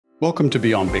Welcome to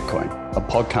Beyond Bitcoin, a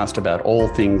podcast about all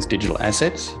things digital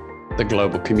assets, the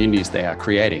global communities they are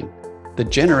creating, the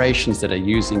generations that are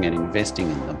using and investing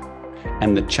in them,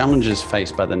 and the challenges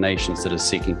faced by the nations that are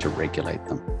seeking to regulate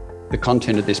them. The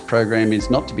content of this program is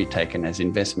not to be taken as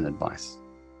investment advice.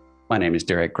 My name is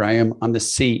Derek Graham. I'm the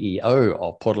CEO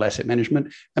of Portal Asset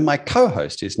Management, and my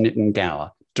co-host is Nitin Gower,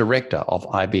 Director of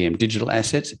IBM Digital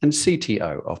Assets and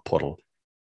CTO of Portal.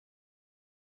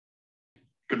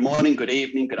 Good morning, good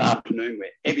evening, good afternoon,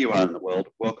 wherever you are in the world.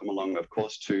 Welcome along, of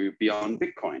course, to Beyond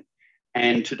Bitcoin.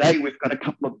 And today we've got a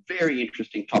couple of very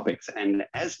interesting topics, and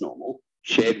as normal,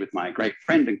 shared with my great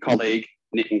friend and colleague,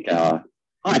 Nitin Gower.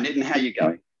 Hi, Nitin, how are you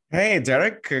going? Hey,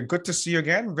 Derek, good to see you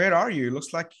again. Where are you?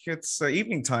 Looks like it's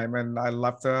evening time, and I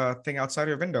love the thing outside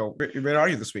your window. Where are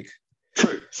you this week?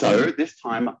 True. So this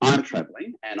time I'm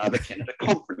traveling and I've attended a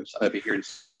conference over here in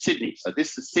Sydney. So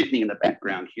this is Sydney in the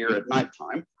background here at night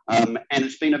time. And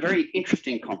it's been a very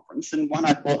interesting conference, and one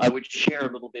I thought I would share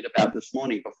a little bit about this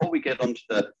morning before we get onto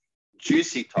the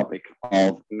juicy topic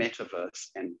of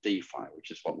metaverse and DeFi,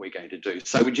 which is what we're going to do.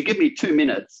 So would you give me 2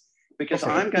 minutes? Because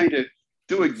I'm going to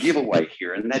do a giveaway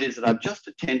here, and that is that I've just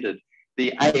attended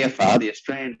the AFR, the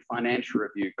Australian Financial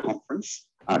Review Conference,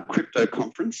 crypto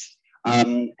conference,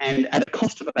 and at a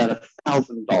cost of about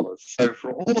 $1,000. So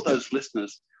for all of those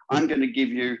listeners, I'm going to give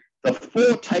you the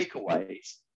 4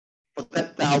 takeaways for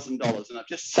that $1,000, and I've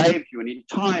just saved you an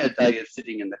entire day of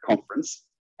sitting in the conference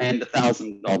and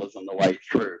 $1,000 on the way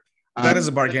through. That is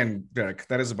a bargain, Derek.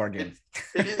 That is a bargain.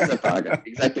 It is a bargain,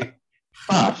 exactly.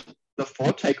 But the 4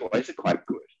 takeaways are quite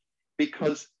good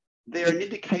because they're an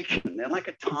indication. They're like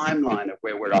a timeline of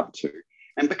where we're up to.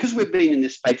 And because we've been in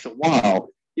this space a while,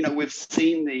 we've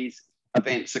seen these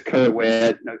events occur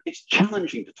where it's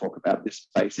challenging to talk about this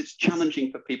space. It's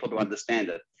challenging for people to understand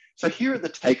it. So here are the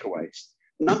takeaways.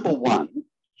 Number 1,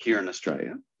 here in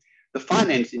Australia, the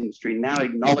finance industry now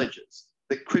acknowledges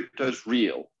that crypto's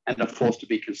real and a force to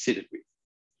be considered with.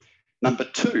 Number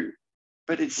 2,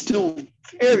 but it's still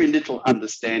very little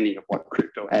understanding of what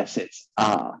crypto assets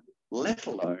are, let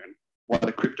alone what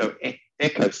a crypto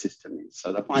ecosystem is.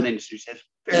 So the finance industry has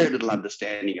very little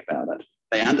understanding about it.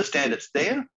 They understand it's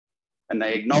there and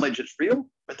they acknowledge it's real,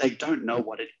 but they don't know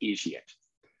what it is yet.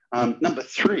 Number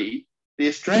 3, the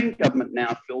Australian government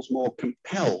now feels more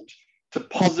compelled to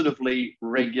positively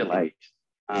regulate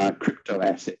crypto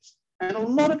assets. And a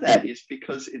lot of that is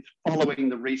because it's following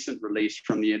the recent release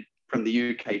from the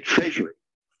UK Treasury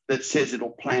that says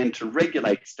it'll plan to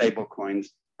regulate stablecoins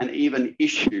and even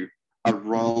issue a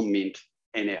Royal Mint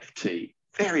NFT.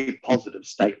 Very positive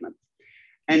statement.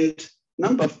 And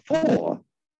number 4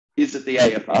 is that the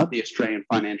AFR, the Australian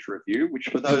Financial Review, which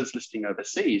for those listening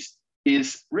overseas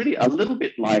is really a little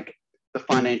bit like the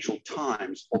Financial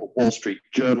Times or the Wall Street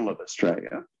Journal of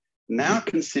Australia, now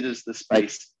considers the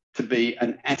space to be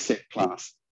an asset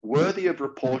class worthy of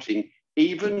reporting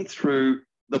even through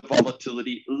the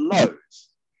volatility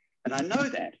lows. And I know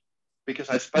that because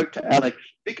I spoke to Alex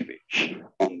Vikovich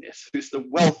on this, who's the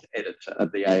wealth editor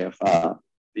of the AFR.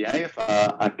 The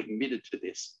AFR are committed to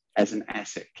this as an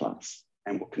asset class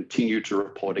and will continue to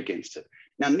report against it.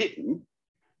 Now, Nitin,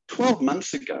 12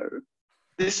 months ago,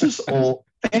 this was all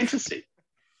fantasy.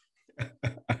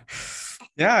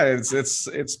 Yeah,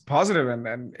 it's positive,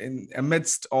 and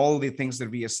amidst all the things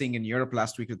that we are seeing in Europe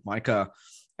last week with MiCA,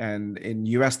 and in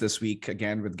US this week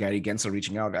again with Gary Gensler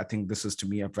reaching out, I think this is to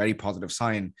me a very positive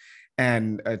sign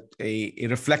and a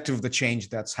reflective of the change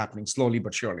that's happening slowly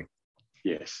but surely.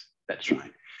 Yes, that's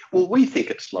right. Well, we think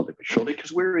it's slowly but surely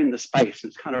because we're in the space.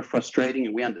 It's kind of frustrating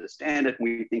and we understand it. And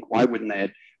we think, why wouldn't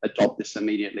they adopt this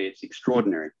immediately? It's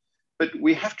extraordinary. But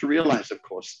we have to realize, of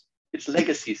course, it's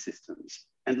legacy systems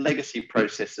and legacy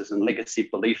processes and legacy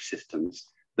belief systems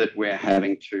that we're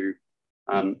having to,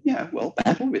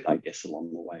 battle with, I guess,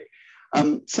 along the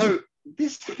way. So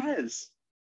this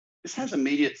has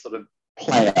immediate sort of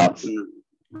play-outs and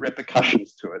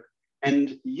repercussions to it.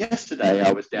 And yesterday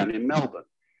I was down in Melbourne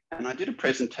and I did a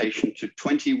presentation to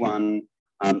 21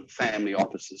 family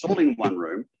offices, all in one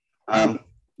room,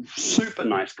 super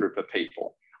nice group of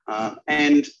people.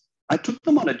 And I took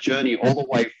them on a journey all the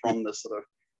way from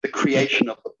the creation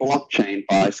of the blockchain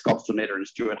by Scott Stornetta and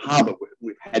Stuart Harbour.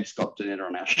 We've had Scott Stornetta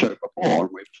on our show before, and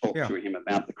we've talked to him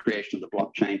about the creation of the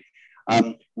blockchain,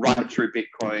 right through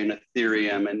Bitcoin,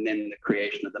 Ethereum, and then the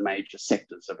creation of the major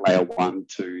sectors of layer 1,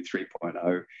 2,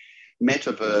 3.0,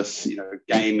 metaverse,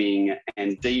 gaming,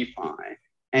 and DeFi.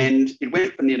 And it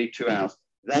went for nearly 2 hours.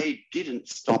 They didn't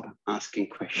stop asking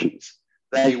questions.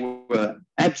 They were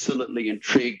absolutely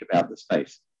intrigued about the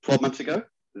space. 12 months ago,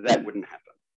 that wouldn't happen.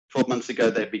 12 months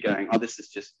ago, they'd be going, this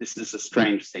is a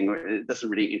strange thing. It doesn't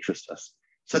really interest us.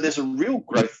 So there's a real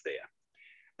growth there.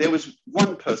 There was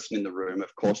one person in the room,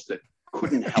 of course, that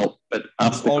couldn't help but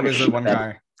ask the always question the one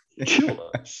about guy.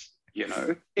 tulips.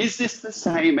 Is this the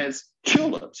same as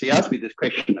tulips? He asked me this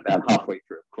question about halfway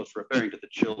through, of course, referring to the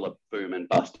tulip boom and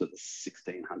bust of the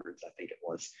 1600s, I think it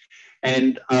was.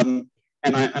 And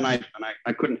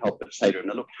I couldn't help but say to him,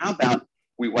 look, how about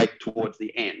we wait towards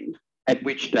the end, at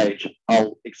which stage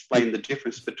I'll explain the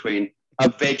difference between a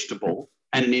vegetable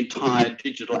and an entire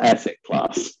digital asset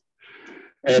class.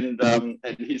 And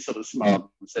he sort of smiled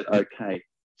and said, okay.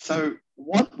 So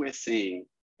what we're seeing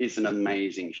is an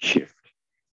amazing shift.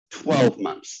 12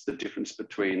 months, the difference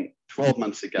between 12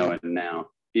 months ago and now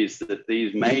is that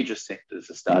these major sectors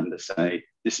are starting to say,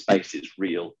 this space is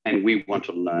real and we want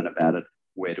to learn about it.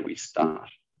 Where do we start?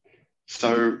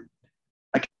 So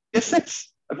I guess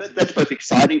that's both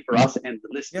exciting for us and the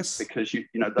listeners, because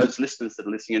those listeners that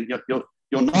are listening,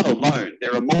 you're not alone.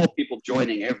 There are more people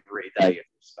joining every day in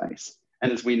this space.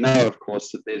 And as we know, of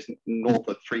course, that there's north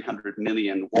of 300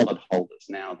 million wallet holders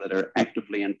now that are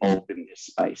actively involved in this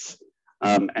space.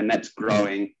 And that's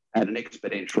growing at an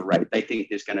exponential rate. They think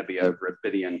there's going to be over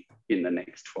 1 billion in the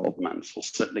next 12 months, or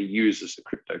certainly used as a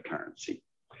cryptocurrency.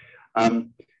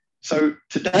 So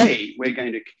today we're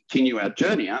going to continue our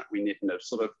journey, aren't we, Nitin, of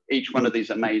sort of each one of these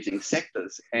amazing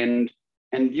sectors. And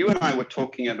you and I were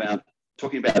talking about the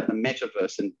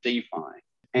metaverse and DeFi,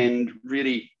 and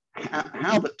really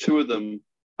how the two of them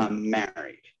are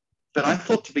married. But I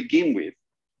thought to begin with,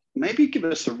 maybe give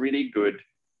us a really good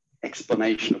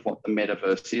explanation of what the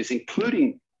metaverse is,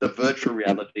 including the virtual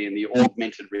reality and the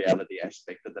augmented reality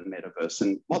aspect of the metaverse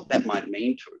and what that might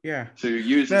mean to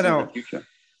users in the future.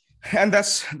 And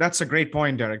that's a great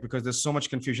point, Derek, because there's so much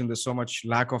confusion. There's so much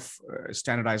lack of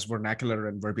standardized vernacular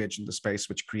and verbiage in the space,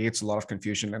 which creates a lot of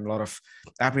confusion and a lot of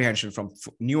apprehension from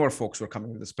newer folks who are coming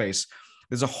into the space.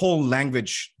 There's a whole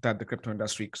language that the crypto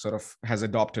industry sort of has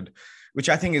adopted, which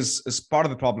I think is part of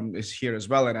the problem is here as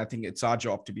well. And I think it's our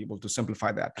job to be able to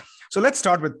simplify that. So let's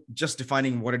start with just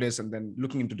defining what it is and then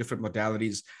looking into different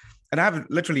modalities. And I have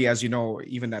literally, as you know,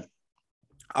 even at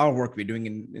our work we're doing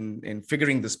in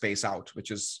figuring the space out,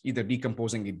 which is either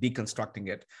decomposing it, deconstructing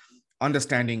it,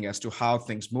 understanding as to how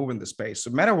things move in the space.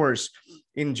 So metaverse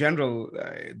in general,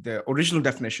 the original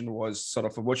definition was sort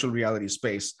of a virtual reality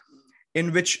space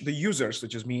in which the users,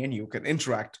 which is me and you, can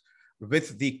interact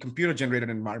with the computer generated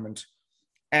environment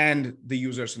and the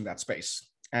users in that space.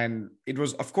 And it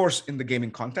was, of course, in the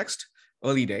gaming context,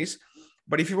 early days.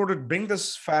 But if you were to bring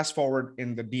this fast forward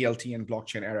in the DLT and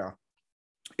blockchain era,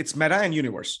 it's meta and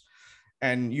universe.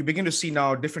 And you begin to see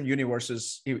now different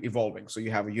universes evolving. So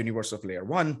you have a universe of layer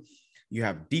one, you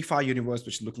have DeFi universe,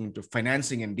 which is looking into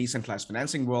financing and decentralized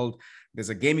financing world. There's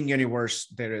a gaming universe,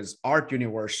 there is art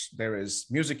universe, there is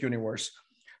music universe.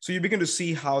 So you begin to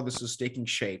see how this is taking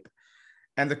shape.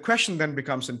 And the question then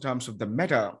becomes in terms of the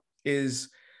meta is,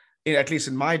 at least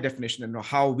in my definition, and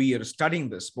how we are studying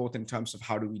this, both in terms of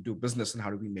how do we do business and how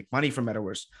do we make money from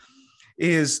metaverse,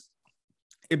 is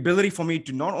ability for me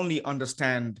to not only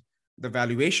understand the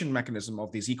valuation mechanism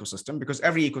of this ecosystem, because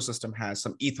every ecosystem has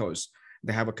some ethos,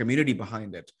 they have a community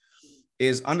behind it,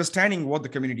 is understanding what the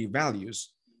community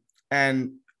values.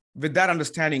 And with that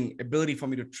understanding, ability for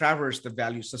me to traverse the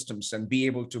value systems and be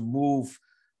able to move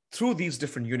through these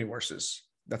different universes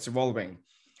that's evolving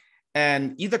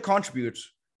and either contribute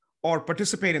or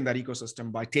participate in that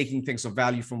ecosystem by taking things of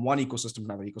value from one ecosystem to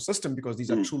another ecosystem, because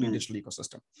these are truly digital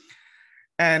ecosystem.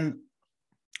 And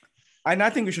I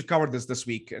think we should cover this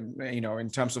week, and in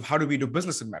terms of how do we do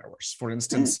business in metaverse. For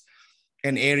instance,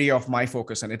 an area of my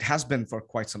focus, and it has been for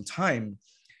quite some time,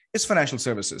 is financial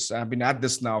services. I've been at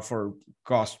this now for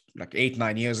like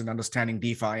 8-9 years in understanding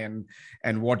DeFi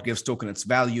and what gives token its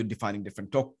value, defining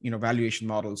different valuation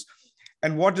models,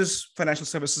 and what is financial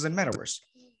services in metaverse.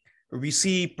 We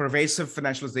see pervasive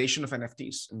financialization of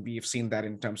NFTs, and we have seen that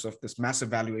in terms of this massive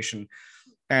valuation.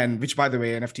 And which, by the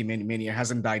way, NFT mania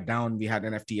hasn't died down. We had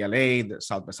NFT LA, the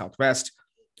South by Southwest.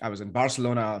 I was in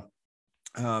Barcelona.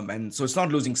 And so it's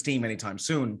not losing steam anytime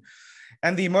soon.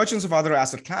 And the emergence of other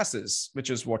asset classes, which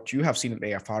is what you have seen at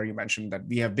AFR, you mentioned that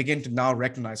we have begun to now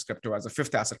recognize crypto as a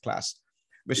fifth asset class,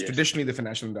 which traditionally the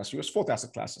financial industry was fourth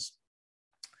asset classes.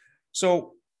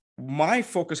 So my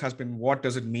focus has been, what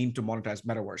does it mean to monetize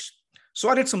metaverse? So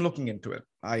I did some looking into it.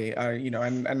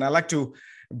 And I like to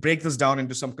break this down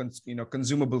into some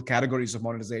consumable categories of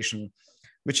monetization,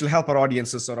 which will help our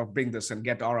audiences sort of bring this and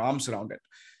get our arms around it,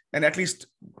 and at least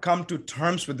come to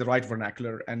terms with the right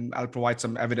vernacular. And I'll provide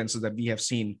some evidences that we have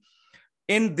seen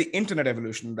in the internet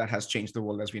evolution that has changed the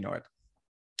world as we know it.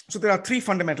 So there are three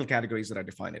fundamental categories that I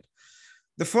define it.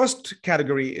 The first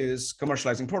category is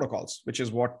commercializing protocols, which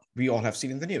is what we all have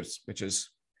seen in the news, which is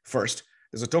First,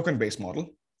 there's a token-based model,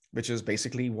 which is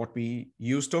basically what we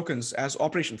use tokens as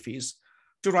operation fees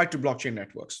to write to blockchain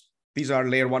networks. These are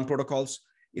layer one protocols,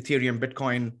 Ethereum,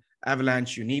 Bitcoin,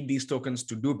 Avalanche. You need these tokens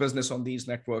to do business on these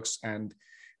networks, and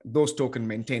those tokens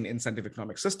maintain incentive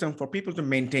economic system for people to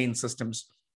maintain systems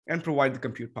and provide the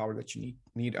compute power that you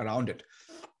need around it.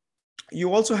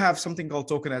 You also have something called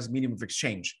token as medium of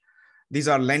exchange. These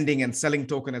are lending and selling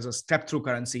token as a step-through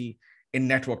currency in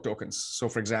network tokens. So,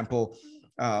 for example,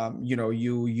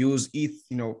 you use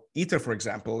Ether, for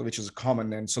example, which is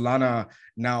common, and Solana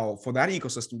now for that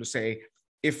ecosystem to say,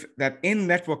 if that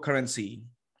in-network currency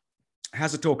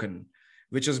has a token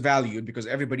which is valued because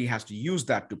everybody has to use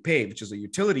that to pay, which is a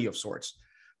utility of sorts,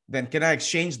 then can I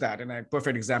exchange that? And a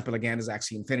perfect example, again, is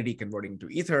Axie Infinity converting to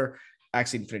Ether.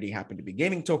 Axie Infinity happen to be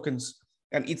gaming tokens,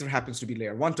 and Ether happens to be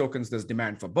layer one tokens. There's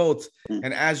demand for both.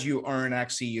 And as you earn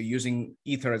Axie, you're using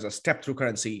Ether as a step-through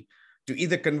currency to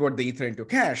either convert the Ether into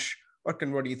cash or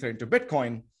convert Ether into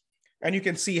Bitcoin. And you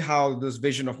can see how this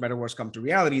vision of metaverse come to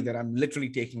reality, that I'm literally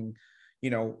taking,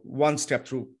 one step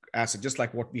through asset, just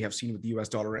like what we have seen with the US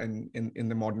dollar and in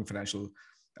the modern financial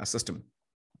system.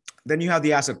 Then you have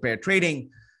the asset pair trading,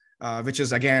 which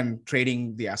is, again,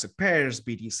 trading the asset pairs,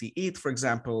 BTC ETH, for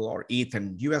example, or ETH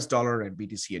and US dollar and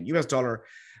BTC and US dollar.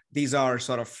 These are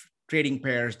sort of trading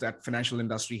pairs that financial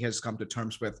industry has come to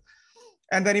terms with.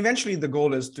 And then eventually the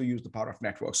goal is to use the power of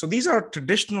networks. So these are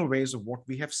traditional ways of what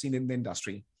we have seen in the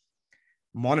industry: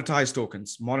 monetize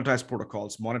tokens, monetize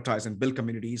protocols, monetize and build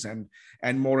communities,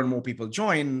 and more people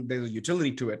join. There's a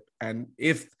utility to it. And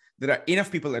if there are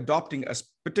enough people adopting a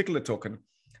particular token,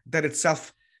 that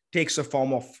itself takes a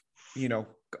form of,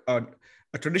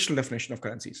 a traditional definition of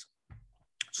currencies.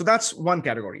 So that's one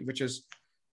category, which is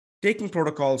taking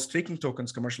protocols, taking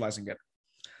tokens, commercializing it.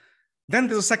 Then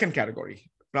there's a second category,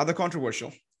 rather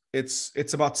controversial.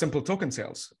 It's about simple token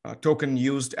sales, a token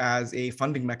used as a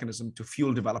funding mechanism to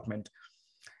fuel development.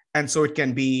 And so it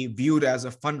can be viewed as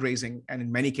a fundraising. And in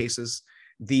many cases,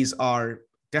 these are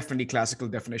definitely classical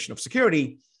definition of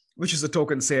security, which is a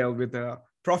token sale with a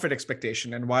profit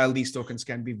expectation. And while these tokens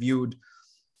can be viewed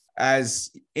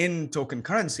as in token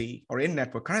currency or in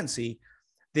network currency,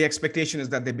 the expectation is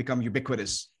that they become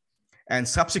ubiquitous. And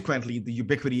subsequently, the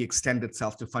ubiquity extends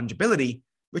itself to fungibility,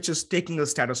 which is taking the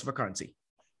status of a currency,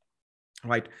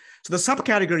 right? So the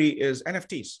subcategory is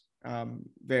NFTs,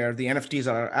 where the NFTs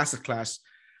are an asset class,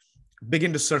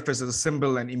 begin to surface as a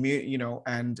symbol and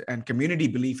and community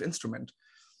belief instrument,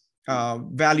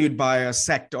 valued by a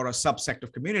sect or a subsect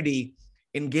of community.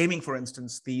 In gaming, for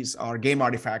instance, these are game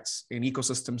artifacts. In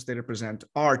ecosystems, they represent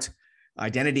art,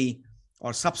 identity,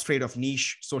 or substrate of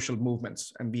niche social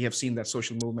movements. And we have seen that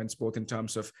social movements, both in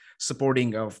terms of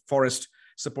supporting a forest,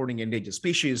 supporting endangered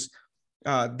species,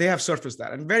 they have surfaced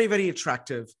that, and very, very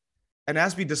attractive. And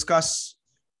as we discussed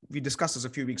this a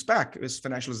few weeks back, is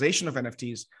financialization of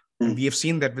NFTs. And we have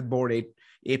seen that with Bored Ape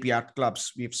API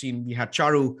clubs. We had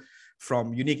Charu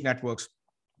from Unique Networks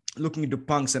looking into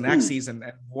punks and Axies, and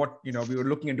what, we were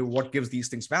looking into what gives these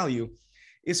things value,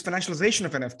 is financialization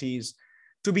of NFTs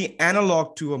to be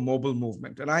analog to a mobile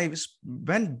movement. And I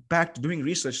went back to doing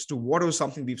research to what was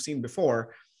something we've seen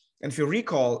before. And if you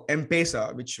recall,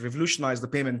 M-Pesa, which revolutionized the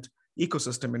payment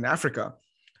ecosystem in Africa,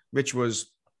 which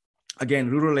was, again,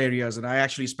 rural areas. And I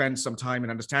actually spent some time in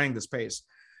understanding the space.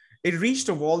 It reached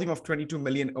a volume of 22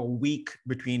 million a week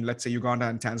between, let's say, Uganda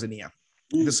and Tanzania.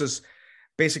 This is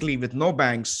basically with no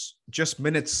banks, just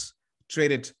minutes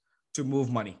traded to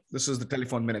move money. This is the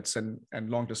telephone minutes and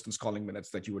long distance calling minutes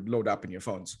that you would load up in your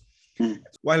phones.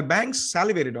 While banks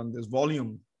salivated on this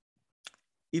volume,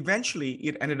 eventually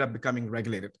it ended up becoming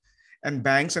regulated. And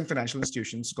banks and financial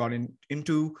institutions got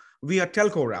into via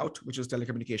telco route, which is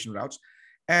telecommunication routes,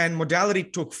 and modality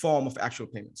took form of actual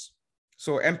payments.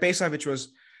 So M-Pesa, which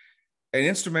was an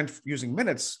instrument using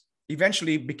minutes,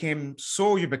 eventually became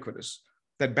so ubiquitous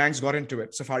that banks got into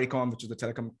it. Safaricom, which is the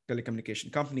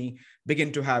telecommunication company,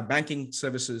 began to have banking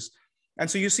services. And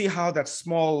so you see how that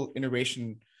small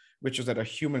innovation, which was at a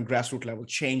human grassroots level,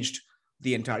 changed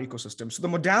the entire ecosystem. So the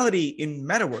modality in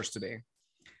metaverse today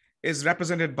is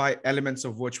represented by elements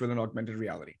of virtual and augmented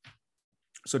reality.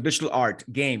 So digital art,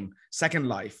 game, Second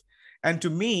Life. And to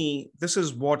me, this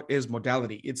is what is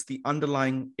modality. It's the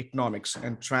underlying economics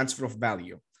and transfer of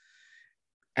value.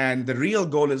 And the real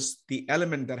goal is the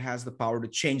element that has the power to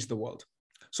change the world.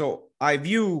 So I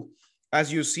view,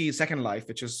 as you see, Second Life,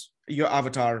 which is your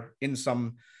avatar in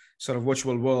some sort of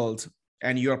virtual world,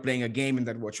 and you're playing a game in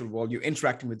that virtual world, you're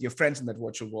interacting with your friends in that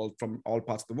virtual world from all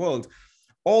parts of the world.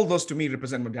 All those to me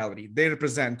represent modality. They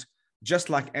represent, just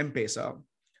like M-Pesa,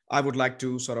 I would like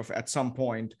to sort of at some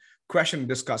point question and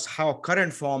discuss how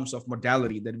current forms of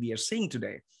modality that we are seeing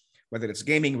today, whether it's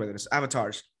gaming, whether it's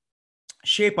avatars,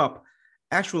 shape up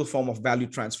actual form of value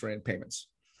transfer and payments.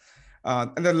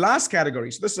 And the last category,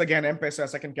 so this is again M-Pesa,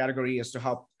 second category is to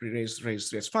help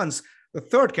raise funds. The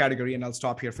third category, and I'll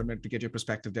stop here for a minute to get your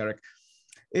perspective, Derek,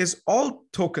 is all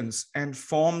tokens and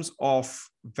forms of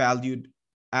valued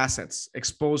assets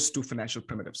exposed to financial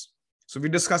primitives. So we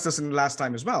discussed this in the last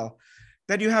time as well,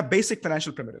 that you have basic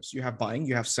financial primitives. You have buying,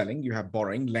 you have selling, you have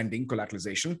borrowing, lending,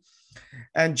 collateralization.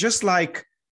 And just like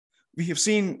we have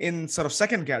seen in sort of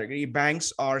second category,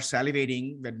 banks are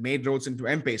salivating that made roads into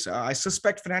M-Pesa. I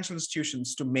suspect financial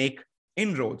institutions to make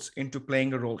inroads into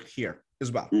playing a role here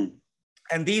as well.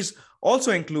 And these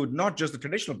also include not just the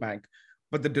traditional bank,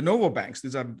 but the de novo banks.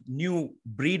 These are new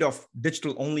breed of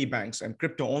digital-only banks and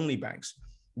crypto-only banks.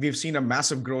 We've seen a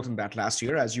massive growth in that last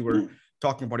year, as you were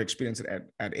talking about experience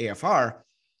at AFR.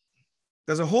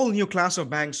 There's a whole new class of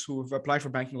banks who have applied for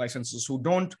banking licenses who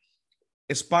don't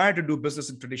aspire to do business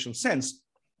in traditional sense,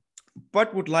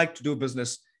 but would like to do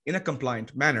business in a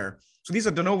compliant manner. So these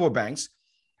are de novo banks,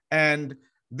 and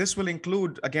this will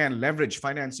include, again, leverage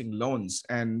financing loans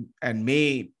and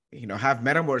may have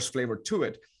metaverse flavor to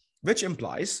it, which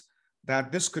implies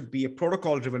that this could be a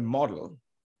protocol-driven model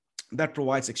that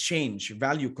provides exchange,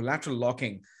 value, collateral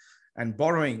locking, and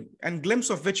borrowing, and glimpse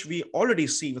of which we already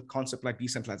see with concepts like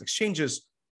decentralized exchanges,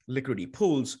 liquidity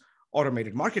pools,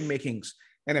 automated market makings,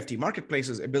 NFT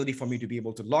marketplaces, ability for me to be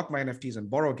able to lock my NFTs and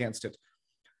borrow against it.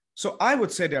 So I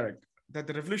would say, Derek, that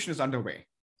the revolution is underway,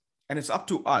 and it's up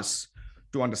to us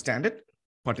to understand it,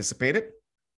 participate it,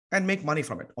 and make money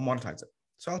from it or monetize it.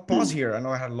 So I'll pause here. I know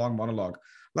I had a long monologue.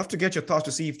 Love to get your thoughts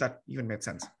to see if that even made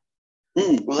sense.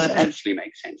 Well, that absolutely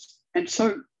makes sense. And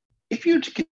so if you were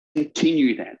to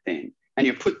continue that then, and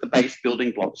you put the base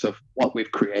building blocks of what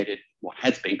we've created, what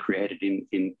has been created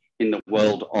in the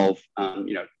world of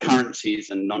currencies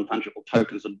and non-fungible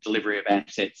tokens, or delivery of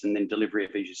assets, and then delivery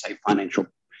of, as you say, financial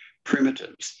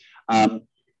primitives,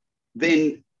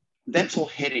 then that's all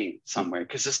heading somewhere,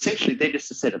 because essentially they're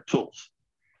just a set of tools.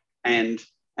 And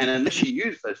unless you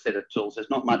use those set of tools, there's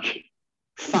not much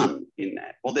fun in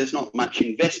that, or there's not much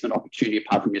investment opportunity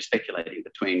apart from you speculating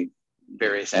between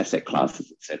various asset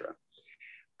classes, etc.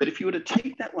 But if you were to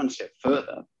take that one step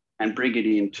further and bring it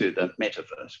into the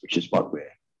metaverse, which is what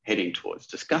we're heading towards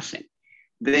discussing,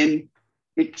 then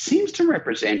it seems to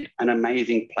represent an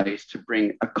amazing place to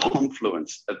bring a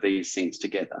confluence of these things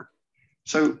together.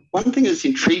 So one thing that's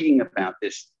intriguing about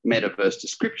this metaverse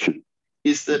description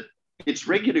is that it's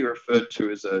regularly referred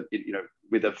to as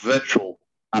with a virtual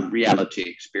reality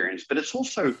experience, but it's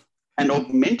also an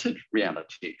augmented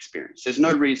reality experience. There's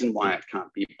no reason why it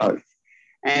can't be both.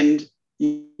 And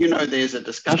there's a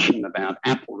discussion about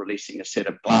Apple releasing a set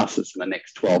of glasses in the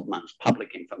next 12 months,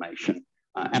 public information.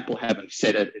 Apple haven't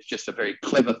said it. It's just a very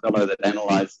clever fellow that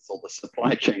analyzes all the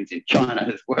supply chains in China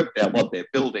has worked out what they're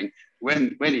building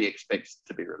when he expects it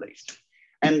to be released.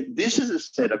 And this is a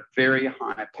set of very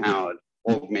high-powered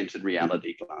augmented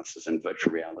reality glasses and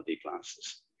virtual reality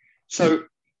glasses. So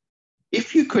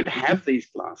if you could have these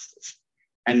glasses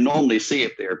and normally see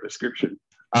if they're a prescription,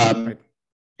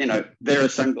 there are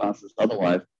sunglasses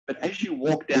otherwise, but as you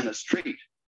walk down a street,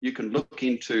 you can look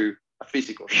into a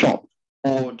physical shop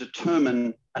or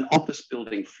determine an office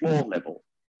building floor level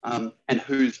and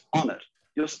who's on it.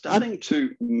 You're starting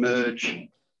to merge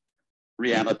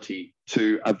reality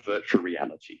to a virtual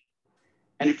reality.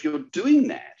 And if you're doing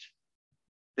that,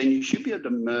 then you should be able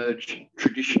to merge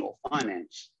traditional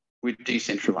finance with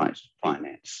decentralized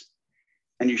finance.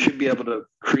 And you should be able to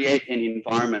create an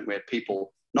environment where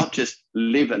people not just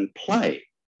live and play,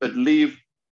 but live,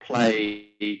 play,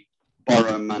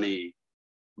 borrow money,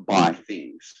 buy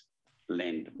things,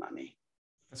 lend money.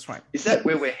 That's right. Is that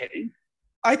where we're heading?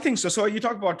 I think so. So you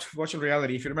talk about virtual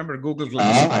reality. If you remember Google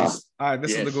Glass,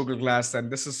 this is the Google Glass,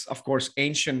 and this is, of course,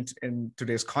 ancient in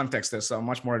today's context. There's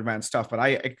much more advanced stuff, but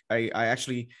I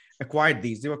actually acquired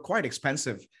these. They were quite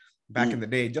expensive back in the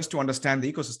day just to understand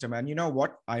the ecosystem. And you know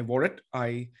what? I wore it.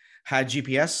 I had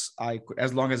GPS. I could,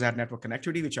 as long as I had network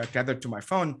connectivity, which I tethered to my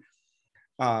phone,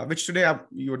 which today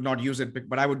you would not use it,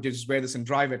 but I would just wear this and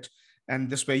drive it. And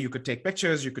this way you could take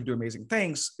pictures, you could do amazing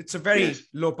things. It's a very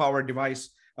low power device,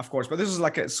 of course, but this is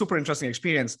like a super interesting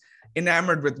experience,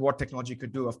 enamored with what technology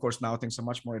could do. Of course, now things are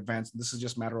much more advanced. This is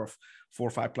just a matter of 4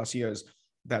 or 5 plus years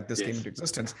that this came into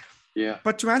existence. Yeah.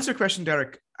 But to answer your question,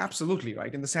 Derek, absolutely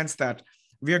right. In the sense that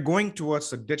we are going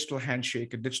towards a digital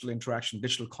handshake, a digital interaction,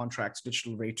 digital contracts,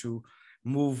 digital way to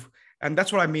move. And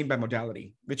that's what I mean by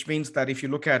modality, which means that if you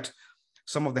look at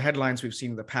some of the headlines we've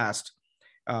seen in the past,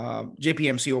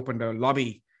 JPMC opened a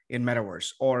lobby in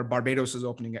Metaverse, or Barbados is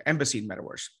opening an embassy in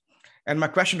Metaverse. And my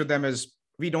question to them is,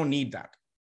 we don't need that.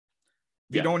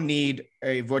 We don't need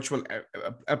a virtual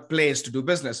a place to do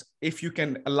business. If you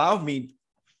can allow me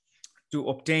to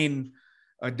obtain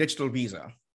a digital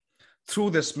visa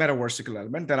through this metaversical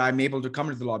element, that I'm able to come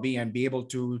into the lobby and be able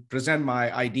to present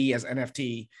my ID as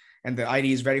NFT, and the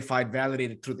ID is verified,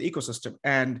 validated through the ecosystem.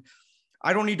 And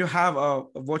I don't need to have a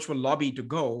virtual lobby to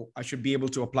go. I should be able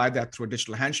to apply that through a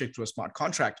digital handshake, through a smart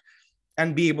contract,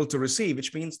 and be able to receive,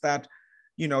 which means that,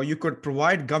 you could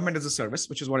provide government as a service,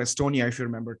 which is what Estonia, if you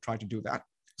remember, tried to do that.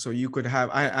 So you could have,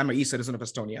 I'm an e-citizen of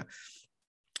Estonia,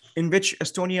 in which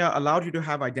Estonia allowed you to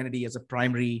have identity as a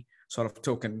primary sort of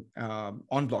token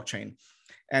on blockchain,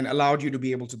 and allowed you to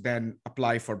be able to then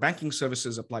apply for banking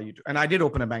services, and I did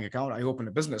open a bank account. I opened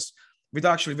a business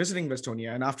without actually visiting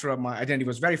Estonia. And after my identity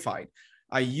was verified,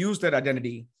 I used that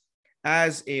identity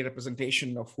as a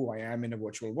representation of who I am in a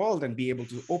virtual world and be able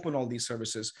to open all these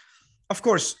services. Of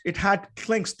course, it had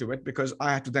links to it because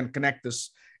I had to then connect this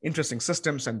interesting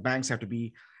systems, and banks have to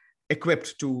be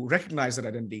equipped to recognize that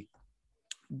identity.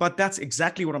 But that's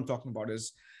exactly what I'm talking about,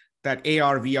 is that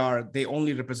AR, VR, they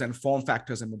only represent form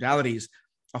factors and modalities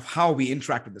of how we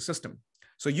interact with the system.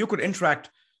 So you could interact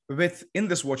in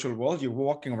this virtual world. You're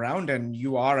walking around and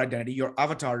your identity, your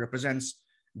avatar represents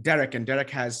Derek, and Derek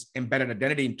has embedded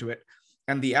identity into it.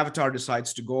 And the avatar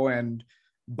decides to go and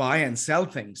buy and sell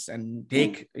things and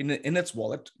take in its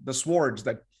wallet the swords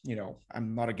that,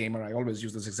 I'm not a gamer. I always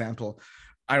use this example.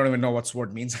 I don't even know what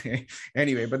sword means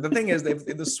anyway. But the thing is, if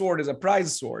the sword is a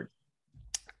prize sword,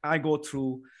 I go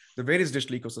through the various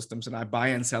digital ecosystems and I buy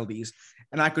and sell these.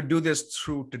 And I could do this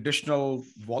through traditional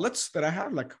wallets that I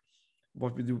have, like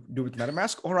what we do with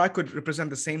MetaMask, or I could represent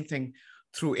the same thing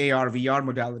through AR, VR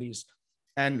modalities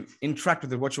and interact with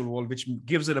the virtual world, which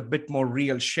gives it a bit more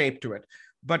real shape to it.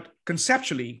 But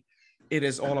conceptually, it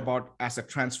is all about asset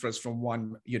transfers from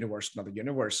one universe to another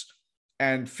universe,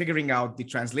 and figuring out the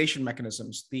translation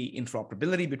mechanisms, the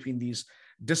interoperability between these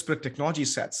disparate technology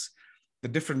sets, the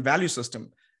different value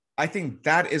system. I think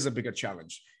that is a bigger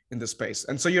challenge in this space.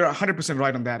 And so you're 100%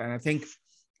 right on that. And I think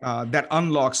that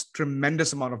unlocks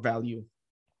tremendous amount of value,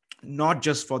 not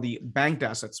just for the banked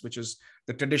assets, which is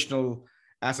the traditional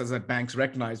assets that banks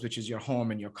recognize, which is your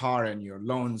home and your car and your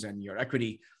loans and your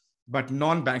equity, but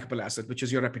non-bankable asset, which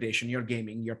is your reputation, your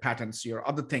gaming, your patents, your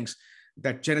other things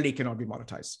that generally cannot be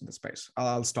monetized in the space.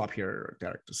 I'll stop here,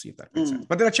 Derek, to see if that makes sense.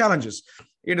 But there are challenges.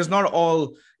 It is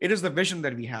the vision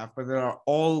that we have, but there are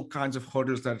all kinds of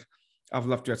hurdles that I'd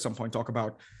love to at some point talk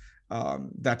about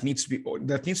that needs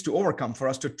to overcome for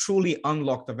us to truly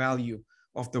unlock the value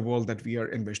of the world that we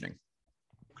are envisioning.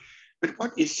 But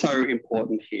what is so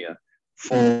important here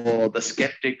for the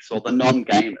skeptics or the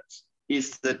non-gamers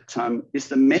is that is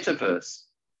the metaverse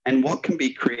and what can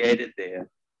be created there,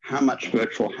 how much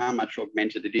virtual, how much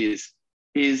augmented it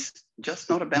is just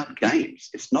not about games.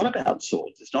 It's not about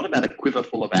swords. It's not about a quiver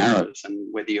full of arrows and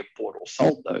whether you've bought or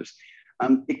sold those.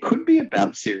 It could be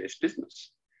about serious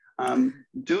business.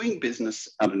 Doing business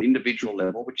at an individual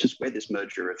level, which is where this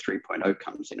merger of 3.0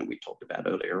 comes in and we talked about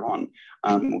earlier on.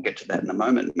 We'll get to that in a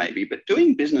moment maybe, but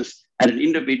doing business at an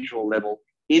individual level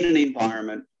in an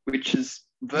environment which is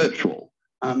virtual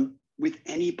with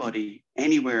anybody,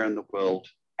 anywhere in the world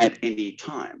at any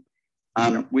time,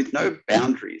 with no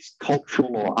boundaries,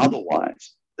 cultural or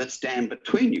otherwise, that stand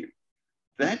between you.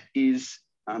 That is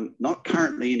not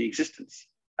currently in existence.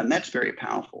 And that's very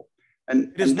powerful.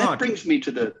 And that brings me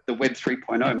to the Web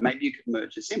 3.0. Maybe you could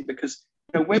merge this in because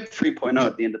Web 3.0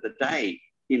 at the end of the day,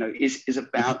 is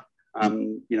about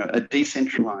a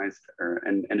decentralized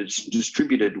and a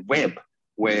distributed web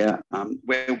where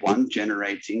one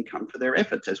generates income for their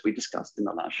efforts, as we discussed in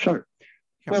the last show.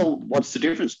 Well, what's the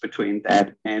difference between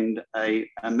that and a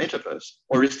metaverse?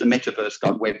 Or is the metaverse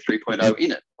got Web 3.0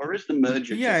 in it? Or is the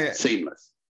merger just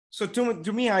seamless? So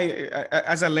to me,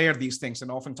 as I layer these things, and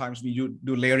oftentimes we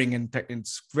do layering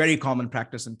it's very common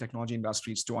practice in technology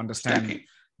industries to understand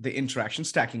the interaction,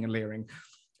 stacking and layering.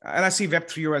 And I see Web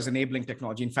 3.0 as enabling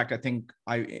technology. In fact, I think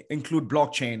I include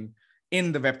blockchain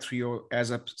in the Web 3.0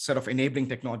 as a set of enabling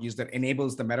technologies that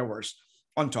enables the metaverse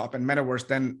on top, and metaverse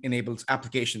then enables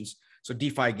applications. So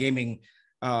DeFi, gaming,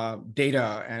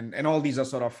 data, and all these are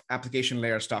sort of application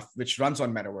layer stuff, which runs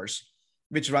on metaverse,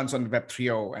 which runs on Web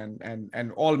 3.0,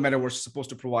 and all metaverse is supposed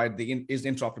to provide is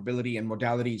interoperability and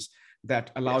modalities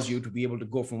that allows you to be able to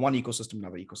go from one ecosystem to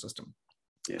another ecosystem.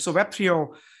 Yes. So Web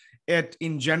 3.0, it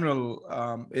in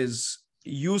general is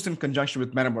used in conjunction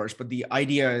with metaverse, but the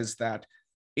idea is that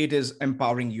it is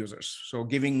empowering users. So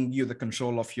giving you the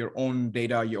control of your own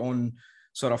data, your own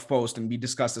sort of post, and we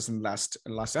discussed this in the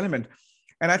last element.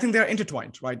 And I think they're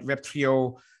intertwined, right? Web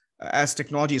 3.0 as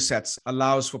technology sets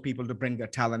allows for people to bring their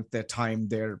talent, their time,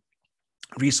 their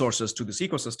resources to this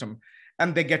ecosystem,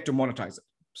 and they get to monetize it.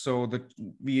 So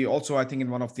we also, I think in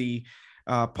one of the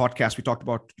podcasts, we talked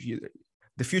about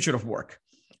the future of work,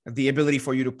 the ability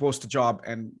for you to post a job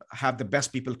and have the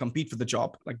best people compete for the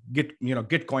job. Like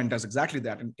Gitcoin does exactly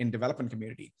that in development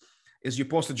community. Is you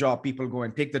post a job, people go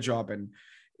and take the job, and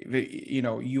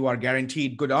you are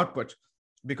guaranteed good output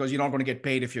because you're not going to get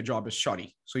paid if your job is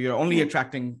shoddy. So you're only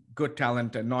attracting good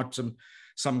talent and not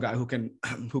some guy who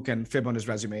can fib on his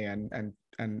resume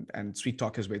and sweet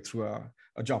talk his way through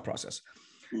a job process.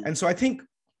 And so I think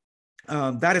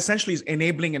that essentially is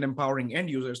enabling and empowering end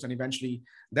users, and eventually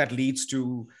that leads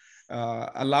to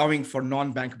allowing for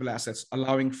non-bankable assets,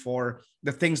 allowing for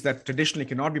the things that traditionally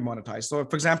cannot be monetized. So,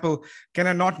 for example, can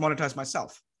I not monetize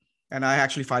myself? And I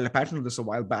actually filed a patent on this a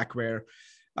while back where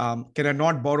can I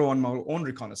not borrow on my own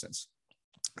reconnaissance?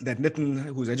 That Nitin,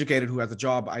 who's educated, who has a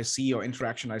job, I see your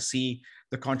interaction, I see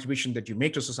the contribution that you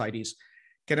make to societies.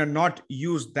 Can I not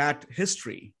use that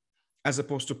history as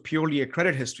opposed to purely a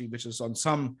credit history, which is on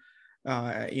some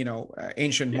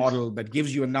ancient model that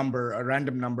gives you a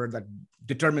random number that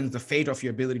determines the fate of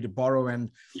your ability to borrow and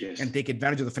take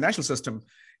advantage of the financial system?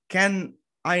 Can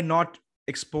I not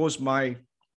expose my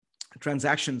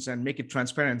transactions and make it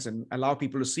transparent and allow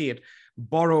people to see it,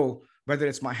 borrow, whether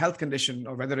it's my health condition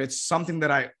or whether it's something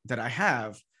that I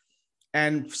have,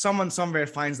 and someone somewhere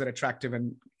finds that attractive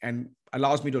and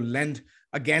allows me to lend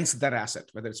against that asset,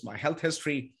 whether it's my health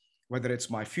history, whether it's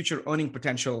my future earning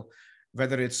potential,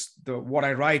 whether it's what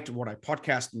I write, what I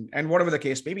podcast, and whatever the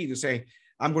case may be, to say,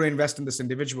 I'm going to invest in this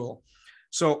individual.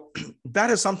 So that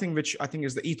is something which I think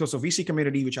is the ethos of VC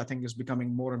community, which I think is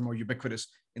becoming more and more ubiquitous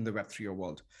in the Web3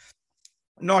 world.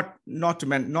 Not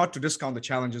to discount the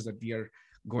challenges that we are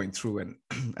going through and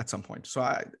at some point.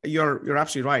 So you're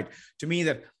absolutely right. To me,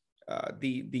 that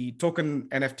the token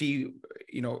NFT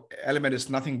element is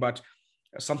nothing but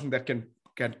something that can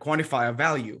quantify a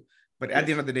value. But at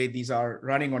the end of the day, these are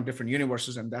running on different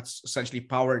universes, and that's essentially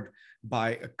powered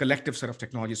by a collective set of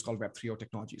technologies called Web 3.0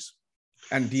 technologies.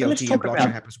 And DLT and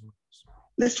blockchain happens.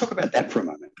 Let's talk about that for a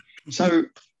moment. So,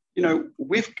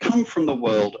 we've come from the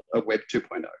world of Web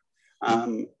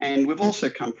 2.0, and we've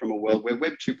also come from a world where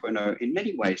Web 2.0 in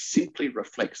many ways simply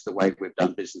reflects the way we've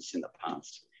done business in the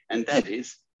past. And that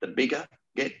is the bigger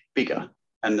get bigger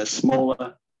and the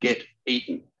smaller get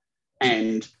eaten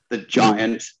and the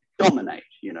giants dominate,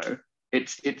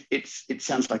 It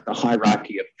sounds like the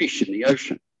hierarchy of fish in the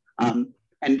ocean.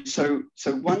 And so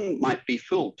one might be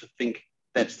fooled to think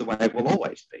that's the way it will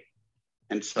always be.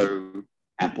 And so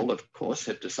Apple, of course,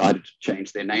 had decided to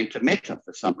change their name to Meta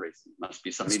for some reason. It must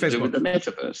be something to do with the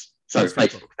metaverse. So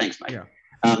Facebook. Thanks, mate.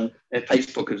 Yeah.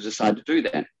 Facebook has decided to do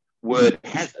that. Word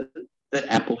has it that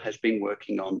Apple has been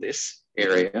working on this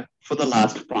area for the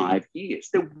last 5 years.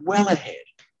 They're well ahead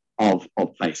of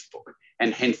Facebook,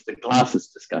 and hence the glasses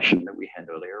discussion that we had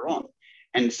earlier on.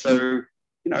 And so,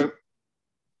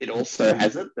 it also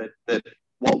has it that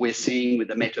what we're seeing with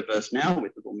the metaverse now,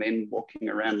 with little men walking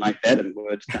around like that and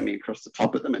words coming across the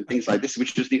top of them and things like this,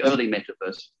 which is the early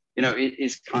metaverse, it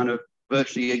is kind of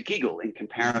virtually a giggle in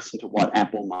comparison to what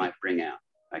Apple might bring out.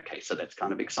 Okay, so that's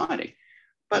kind of exciting.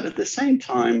 But at the same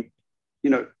time,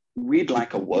 we'd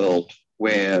like a world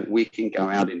where we can go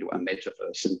out into a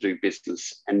metaverse and do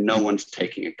business and no one's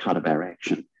taking a cut of our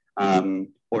action.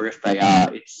 Or if they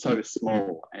are, it's so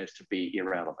small as to be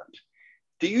irrelevant.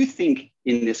 Do you think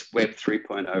in this Web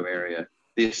 3.0 area,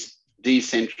 this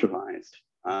decentralized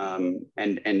and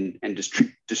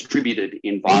distributed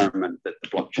environment that the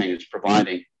blockchain is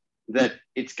providing, that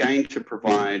it's going to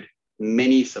provide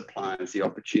many suppliers the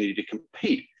opportunity to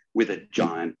compete with a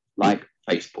giant like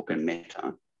Facebook and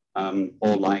Meta,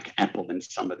 or like Apple and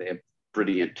some of their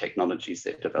brilliant technologies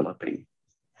they're developing?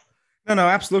 No,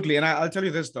 absolutely. And I'll tell you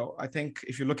this, though. I think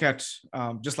if you look at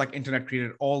just like internet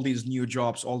created all these new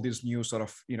jobs, all these new sort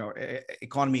of,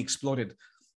 economy exploded,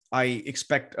 I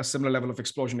expect a similar level of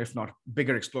explosion, if not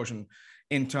bigger explosion,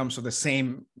 in terms of the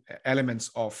same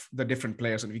elements of the different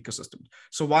players in the ecosystem.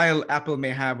 So while Apple may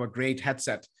have a great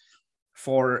headset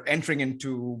for entering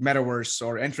into metaverse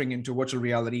or entering into virtual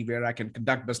reality where I can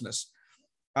conduct business,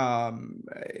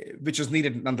 which is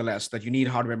needed nonetheless, that you need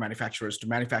hardware manufacturers to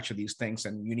manufacture these things,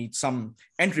 and you need some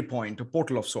entry point, a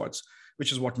portal of sorts,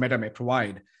 which is what Meta may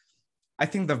provide. I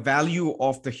think the value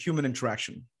of the human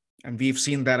interaction, and we've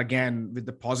seen that again with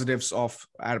the positives of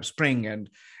Arab Spring and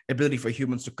ability for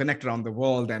humans to connect around the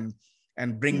world and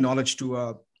bring knowledge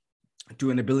to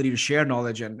an ability to share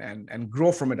knowledge and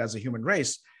grow from it as a human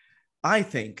race. I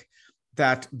think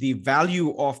that the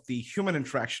value of the human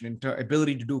interaction into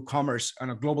ability to do commerce on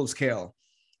a global scale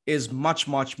is much,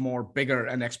 much more bigger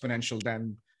and exponential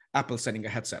than Apple selling a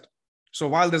headset. So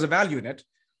while there's a value in it,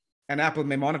 and Apple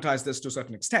may monetize this to a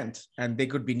certain extent, and they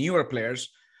could be newer players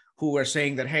who are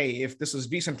saying that, hey, if this is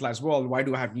decentralized world, why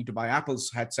do I need to buy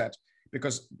Apple's headset?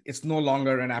 Because it's no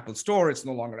longer an Apple store, it's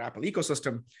no longer Apple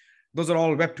ecosystem. Those are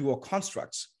all Web 2.0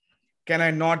 constructs. Can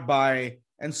I not buy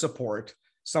and support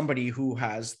somebody who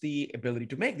has the ability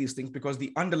to make these things? Because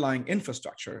the underlying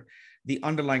infrastructure, the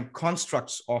underlying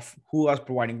constructs of who are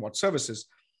providing what services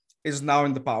is now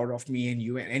in the power of me and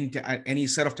you and any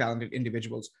set of talented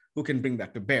individuals who can bring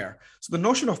that to bear. So the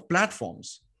notion of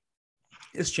platforms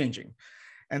is changing.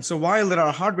 And so while there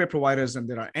are hardware providers and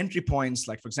there are entry points,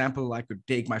 like for example, I could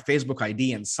take my Facebook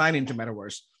ID and sign into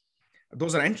Metaverse,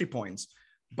 those are entry points.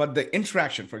 But the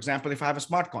interaction, for example, if I have a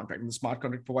smart contract and the smart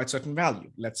contract provides certain value,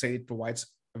 let's say it provides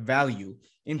value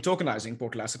in tokenizing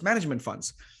portal asset management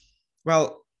funds.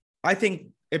 Well, I think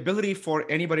ability for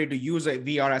anybody to use a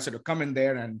VR asset to come in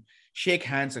there and shake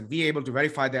hands and be able to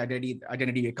verify the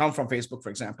identity they come from Facebook, for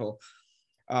example,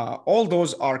 all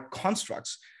those are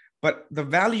constructs. But the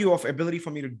value of ability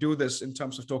for me to do this in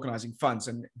terms of tokenizing funds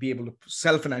and be able to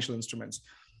sell financial instruments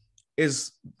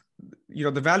is,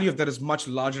 the value of that is much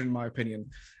larger, in my opinion,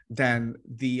 than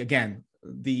the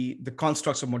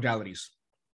constructs of modalities,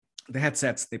 the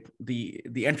headsets,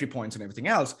 the entry points and everything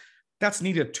else. That's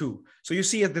needed too. So you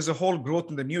see there's a whole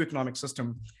growth in the new economic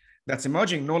system that's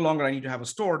emerging. No longer I need to have a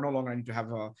store, no longer I need to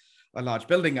have a large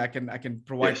building. I can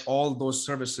provide all those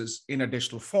services in a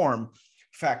digital form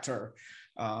factor,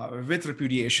 with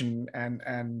repudiation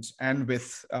and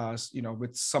with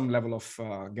with some level of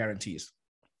guarantees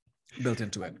built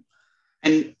into it.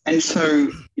 And so,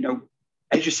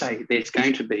 as you say, there's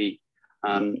going to be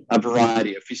a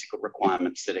variety of physical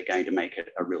requirements that are going to make it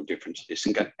a real difference to this,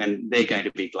 and they're going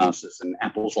to be glasses, and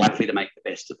Apple's likely to make the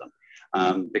best of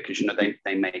them because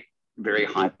they make very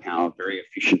high power, very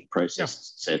efficient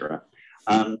processes, etc.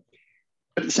 But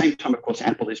at the same time, of course,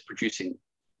 Apple is producing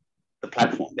the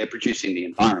platform, they're producing the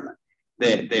environment.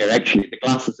 They're actually, the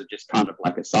glasses are just kind of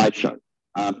like a sideshow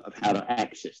of how to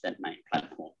access that main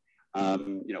platform.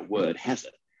 Word has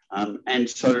it, and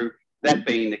so. That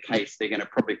being the case, they're going to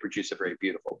probably produce a very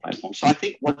beautiful platform. So I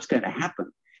think what's going to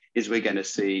happen is we're going to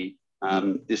see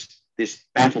this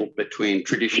battle between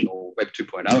traditional Web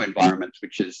 2.0 environments,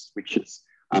 which is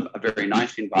a very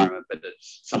nice environment, but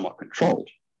it's somewhat controlled,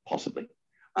 possibly.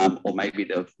 Or maybe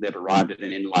they've arrived at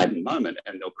an enlightened moment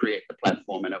and they'll create the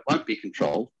platform and it won't be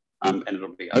controlled and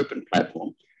it'll be open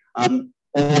platform,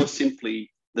 or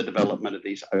simply the development of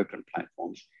these open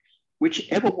platforms.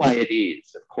 Whichever way it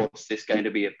is, of course, there's going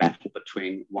to be a battle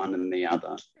between one and the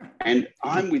other. And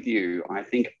I'm with you. I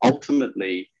think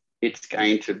ultimately it's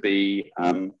going to be,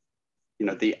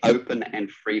 the open and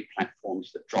free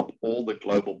platforms that drop all the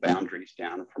global boundaries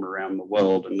down from around the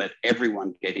world and let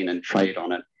everyone get in and trade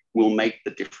on it will make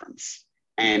the difference.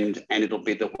 And it'll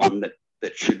be the one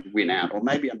that should win out. Or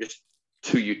maybe I'm just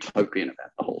too utopian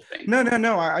about the whole thing.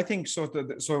 No. I think so.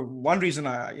 So one reason,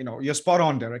 you're spot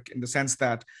on, Derek, in the sense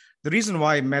that the reason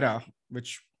why Meta,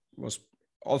 which was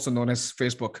also known as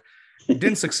Facebook,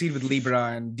 didn't succeed with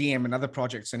Libra and Diem and other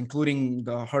projects, including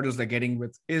the hurdles they're getting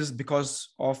with, is because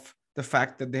of the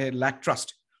fact that they lack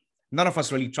trust. None of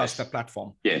us really trust that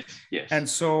platform. Yes. And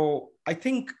so I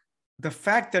think the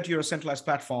fact that you're a centralized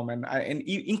platform, and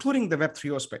including the Web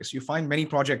 3.0 space, you find many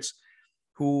projects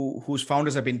whose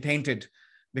founders have been tainted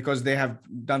because they have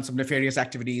done some nefarious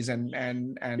activities.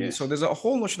 And so there's a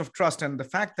whole notion of trust. And the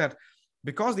fact that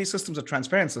because these systems are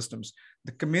transparent systems,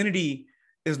 the community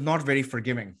is not very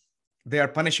forgiving. They are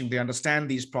punishing. They understand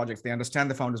these projects. They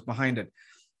understand the founders behind it.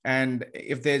 And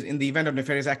if there's, in the event of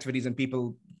nefarious activities and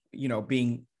people,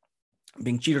 being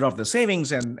cheated of their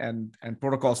savings and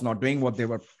protocols not doing what they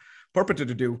were purported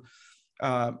to do,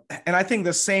 and I think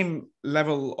the same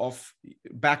level of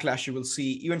backlash you will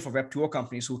see even for Web 2.0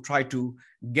 companies who try to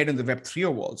get in the Web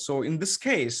 3.0 world. So in this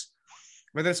case,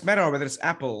 whether it's Meta or whether it's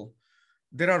Apple,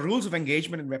 there are rules of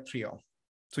engagement in Web 3.0.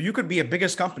 So you could be a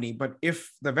biggest company, but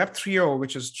if the Web 3.0,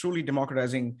 which is truly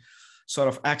democratizing sort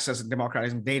of access,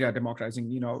 democratizing data, democratizing,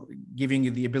 giving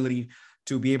you the ability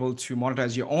to be able to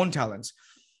monetize your own talents,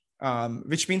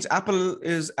 which means Apple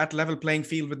is at level playing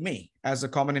field with me as a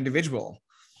common individual.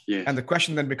 Yes. And the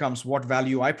question then becomes what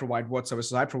value I provide, what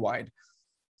services I provide.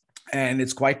 And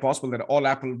it's quite possible that all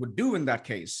Apple would do in that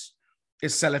case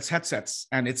is sell its headsets,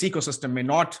 and its ecosystem may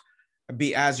not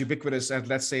be as ubiquitous as,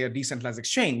 let's say, a decentralized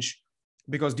exchange,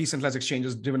 because decentralized exchange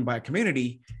is driven by a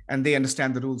community and they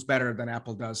understand the rules better than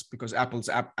Apple does, because Apple's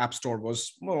app store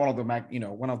was one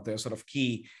of the sort of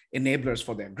key enablers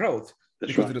for their growth.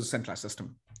 That's because it is a centralized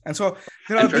system. And so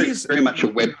there are and these very much a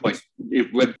Web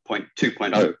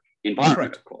 2.0 environment,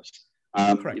 correct. of course.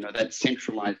 Correct. You know, that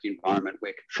centralized environment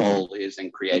where control is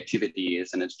and creativity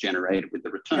is, and it's generated with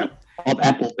the return of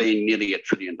Apple being nearly $1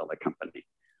 trillion company.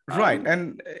 Right.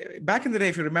 And back in the day,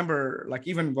 if you remember, like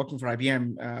even working for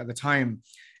IBM at the time,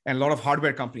 and a lot of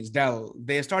hardware companies, Dell,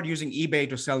 they started using eBay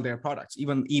to sell their products.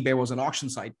 Even eBay was an auction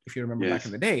site, if you remember back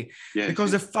in the day,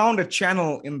 because they found a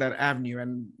channel in that avenue,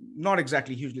 and not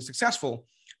exactly hugely successful,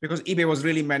 because eBay was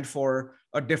really meant for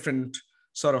a different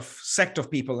sort of sect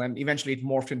of people. And eventually it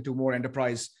morphed into more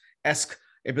enterprise-esque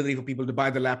ability for people to buy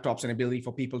the laptops and ability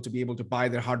for people to be able to buy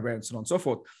their hardware and so on and so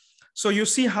forth. So you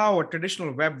see how a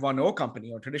traditional Web 1.0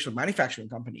 company or traditional manufacturing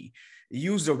company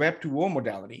used a Web 2.0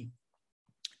 modality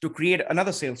to create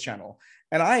another sales channel.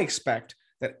 And I expect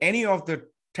that any of the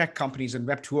tech companies and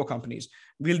Web 2.0 companies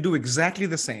will do exactly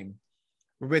the same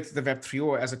with the Web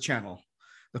 3.0 as a channel.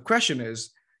 The question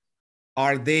is,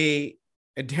 are they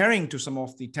adhering to some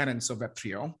of the tenets of Web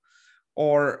 3.0,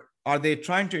 or are they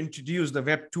trying to introduce the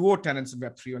Web 2.0 tenets of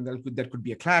Web 3.0? And that could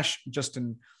be a clash just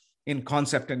in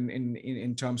concept and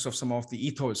in terms of some of the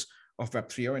ethos of Web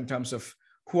 3.0, in terms of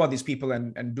who are these people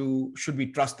and should we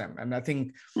trust them? And I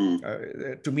think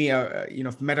to me,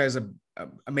 Meta is an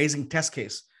amazing test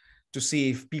case to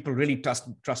see if people really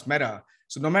trust Meta.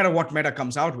 So no matter what Meta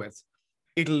comes out with,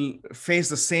 it'll face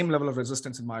the same level of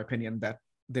resistance, in my opinion, that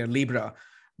their Libra,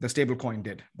 the stablecoin,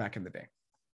 did back in the day.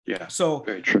 Yeah. So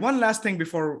one last thing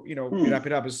before we wrap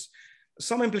it up is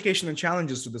some implication and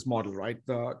challenges to this model, right?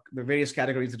 The various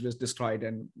categories that was described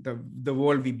and the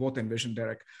world we both envision,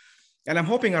 Derek. And I'm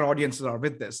hoping our audiences are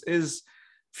with this, is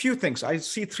few things. I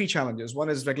see three challenges. One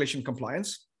is regulation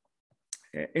compliance.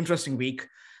 Interesting week.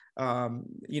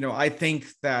 I think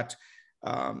that,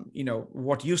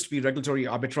 what used to be regulatory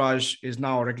arbitrage is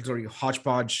now a regulatory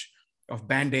hodgepodge of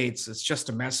band-aids. It's just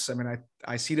a mess. I mean,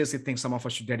 I seriously think some of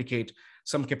us should dedicate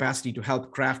some capacity to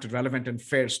help craft a relevant and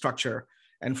fair structure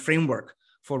and framework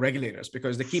for regulators,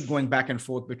 because they keep going back and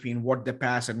forth between what they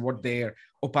pass and what they're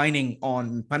opining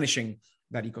on punishing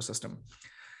that ecosystem.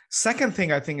 Second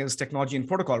thing I think is technology and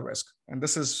protocol risk. And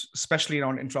this is especially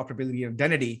around interoperability and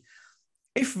identity.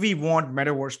 If we want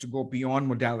metaverse to go beyond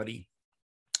modality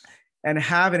and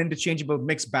have an interchangeable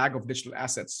mixed bag of digital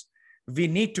assets, we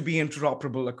need to be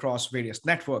interoperable across various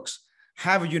networks,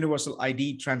 have a universal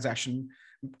ID transaction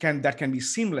that can be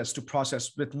seamless to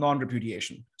process with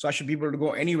non-repudiation. So I should be able to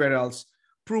go anywhere else,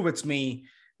 prove it's me,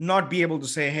 not be able to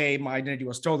say, hey, my identity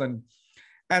was stolen.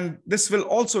 And this will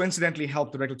also incidentally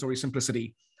help the regulatory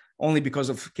simplicity, only because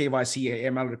of KYC,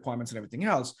 AML requirements, and everything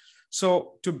else.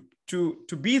 So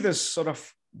to be this sort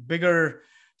of bigger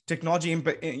technology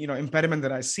impediment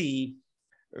that I see,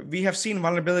 we have seen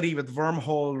vulnerability with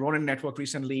Wormhole, Ronin network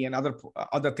recently, and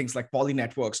other things like poly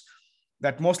networks,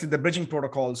 that mostly the bridging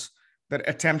protocols that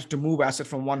attempt to move asset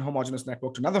from one homogeneous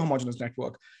network to another homogeneous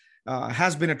network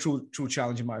has been a true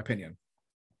challenge, in my opinion.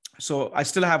 So I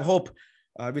still have hope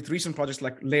with recent projects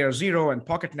like Layer Zero and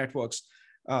Pocket Networks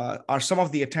are some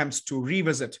of the attempts to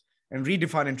revisit and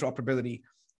redefine interoperability,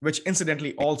 which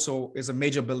incidentally also is a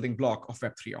major building block of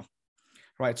Web 3.0.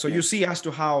 Right. So you see as to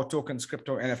how tokens,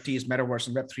 crypto, NFTs, metaverse,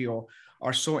 and Web 3.0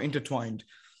 are so intertwined.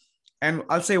 And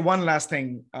I'll say one last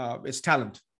thing is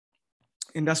talent.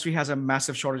 Industry has a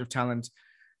massive shortage of talent,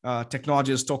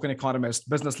 technologists, token economists,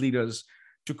 business leaders,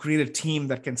 to create a team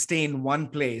that can stay in one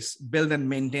place, build and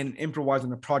maintain, improvise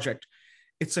on a project.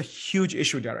 It's a huge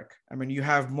issue, Derek. I mean, you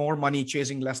have more money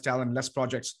chasing less talent, less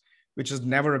projects, which is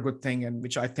never a good thing, and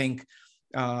which I think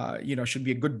should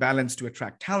be a good balance to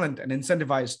attract talent and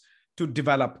incentivize to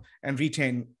develop and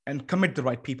retain and commit the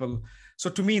right people. So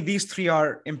to me, these three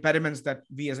are impediments that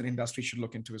we as an industry should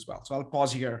look into as well. So I'll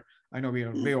pause here. I know we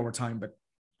are way over time,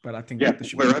 but I think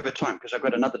we're over time because I've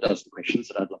got another dozen questions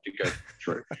that I'd love to go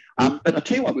through. But I'll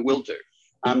tell you what we will do.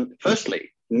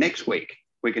 Firstly, next week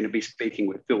we're going to be speaking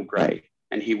with Phil Gray,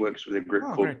 and he works with a group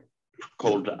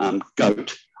called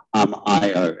Goat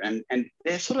IO, and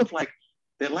they're sort of like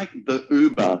the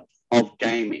Uber of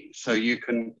gaming. So you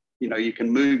can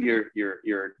move your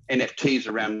NFTs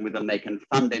around with them. They can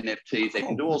fund NFTs. They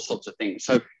can do all sorts of things.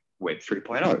 So Web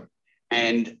 3.0.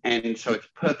 And so it's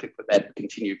perfect for that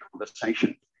continued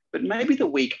conversation. But maybe the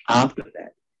week after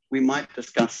that, we might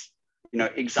discuss,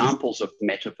 examples of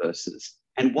metaverses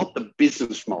and what the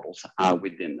business models are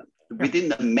within them. Within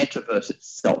the metaverse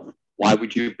itself, why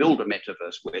would you build a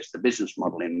metaverse? Where's the business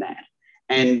model in that?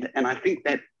 And I think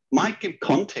that might give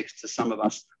context to some of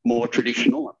us more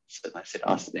traditional, I said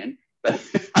us then, but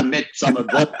I met some of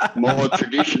the more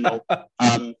traditional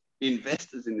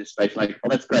investors in this space, like, oh,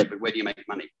 that's great, but where do you make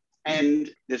money? And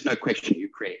there's no question you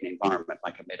create an environment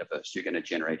like a metaverse, you're going to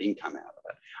generate income out of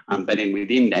it. But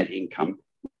within that income,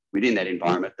 within that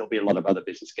environment, there'll be a lot of other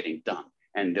business getting done.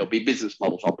 And there'll be business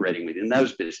models operating within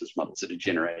those business models that are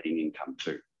generating income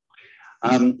too.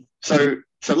 So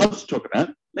lots to talk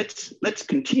about. Let's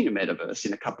continue metaverse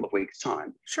in a couple of weeks'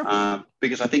 time. Sure.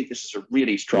 Because I think this is a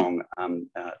really strong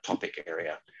topic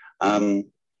area.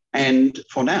 And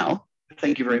for now,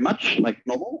 thank you very much, like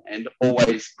normal, and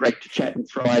always great to chat and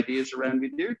throw ideas around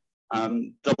with you.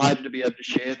 Delighted to be able to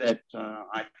share that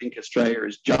I think Australia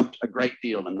has jumped a great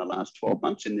deal in the last 12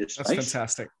 months in this space. That's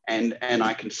fantastic. And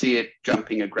I can see it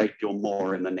jumping a great deal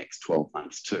more in the next 12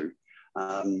 months too.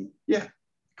 Yeah,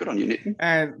 good on you, Nitin.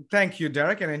 And thank you,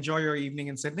 Derek, and enjoy your evening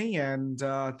in Sydney. And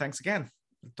thanks again.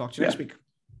 Talk to you next week.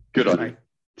 Good on you.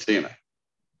 See you, mate.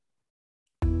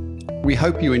 We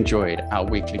hope you enjoyed our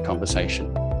weekly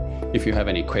conversation. If you have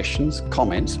any questions,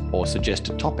 comments, or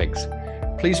suggested topics,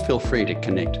 please feel free to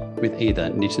connect with either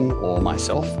Nitin or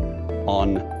myself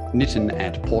on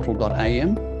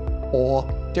nitin@portal.am or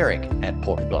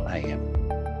derek@portal.am.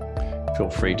 Feel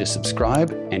free to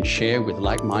subscribe and share with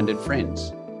like-minded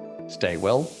friends. Stay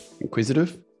well,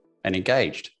 inquisitive, and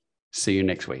engaged. See you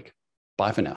next week. Bye for now.